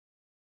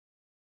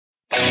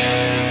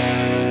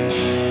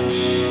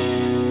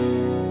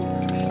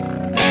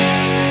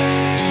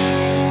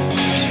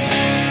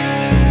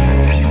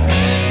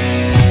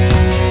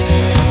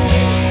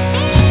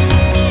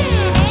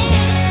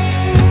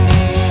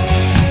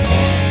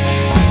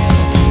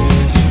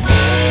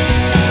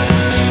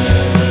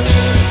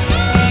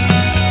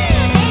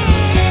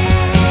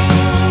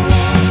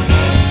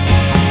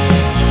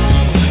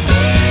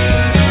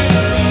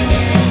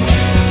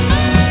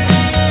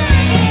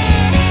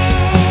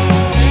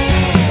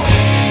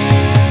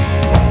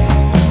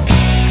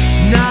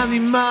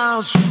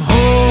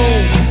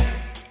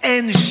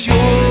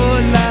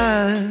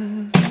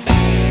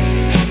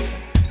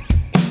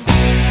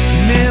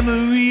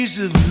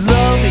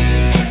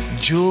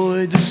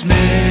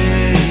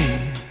dismay.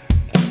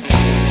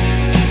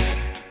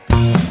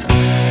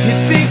 You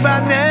think by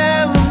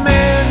now a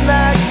man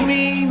like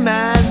me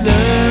might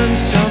learn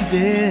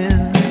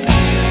something,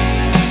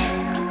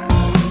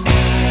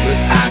 but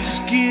I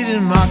just get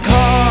in my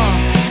car,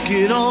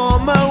 get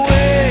on my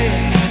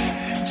way,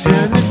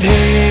 turn the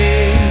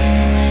page.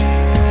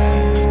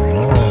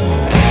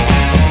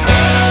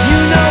 You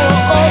know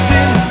I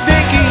often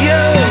think of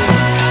you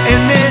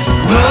and that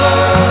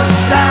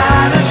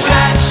roadside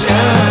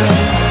attraction,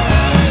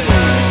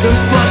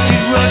 those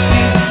busted,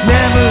 rusty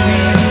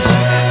memories,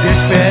 they're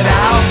spread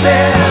out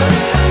there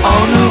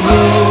on the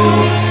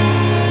road,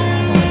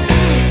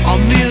 a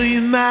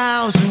million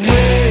miles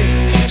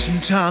away.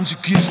 Sometimes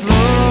it gets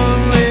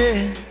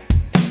lonely.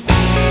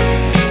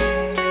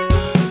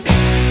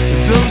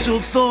 Those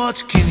old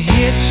thoughts can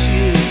hit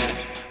you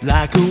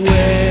like a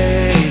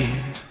wave.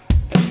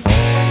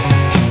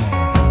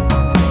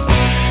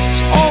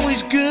 It's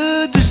always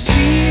good to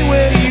see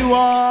where you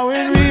are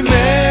and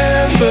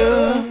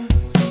remember.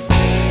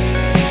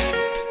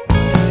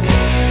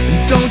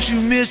 And don't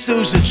you miss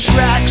those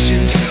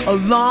attractions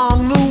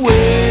along the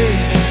way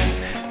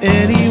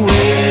anyway.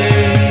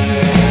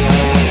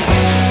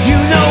 You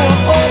know I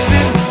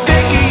often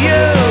think of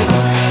you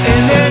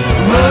and that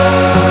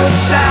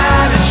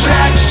roadside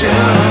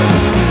attraction.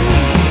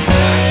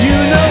 You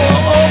know I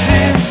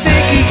often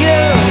think of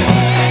you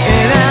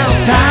and how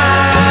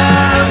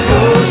time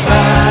goes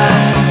by.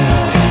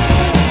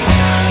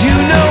 You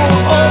know I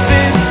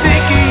often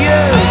think of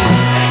you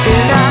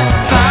and I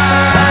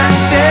find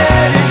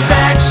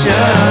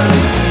satisfaction.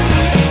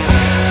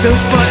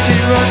 Those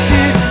busted,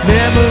 rusted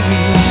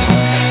memories,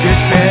 they're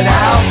spread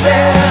out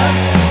there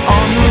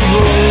on the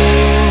road.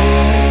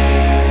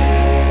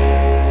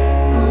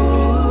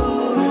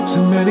 So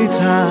many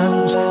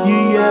times you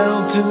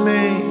yelled to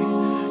me,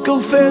 go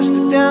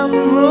faster down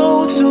the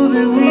road so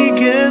that we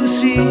can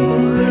see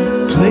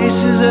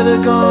places that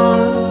are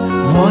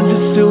gone, ones that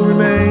still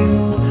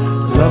remain.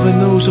 Loving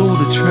those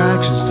old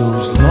attractions,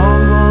 those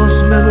long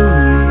lost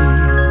memories.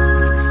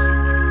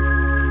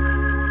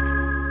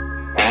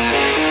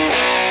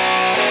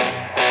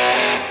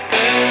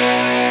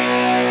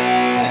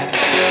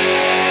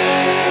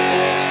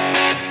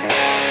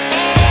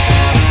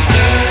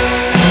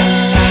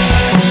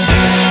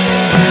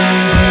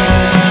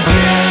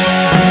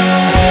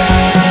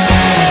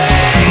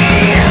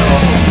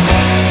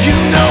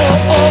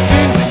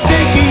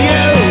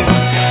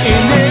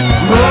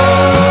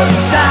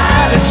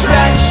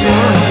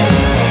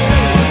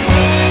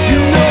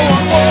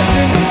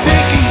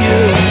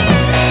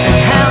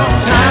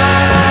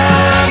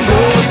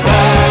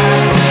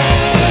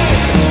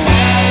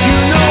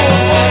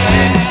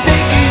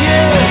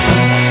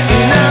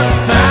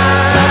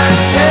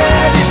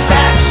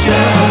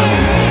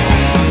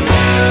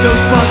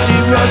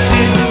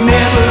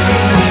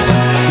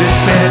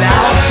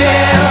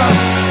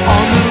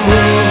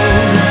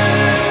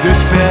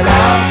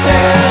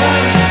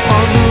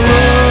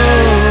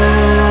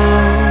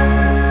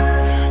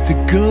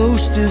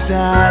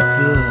 At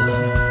the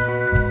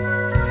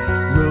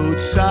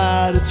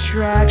roadside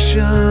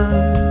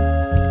attraction.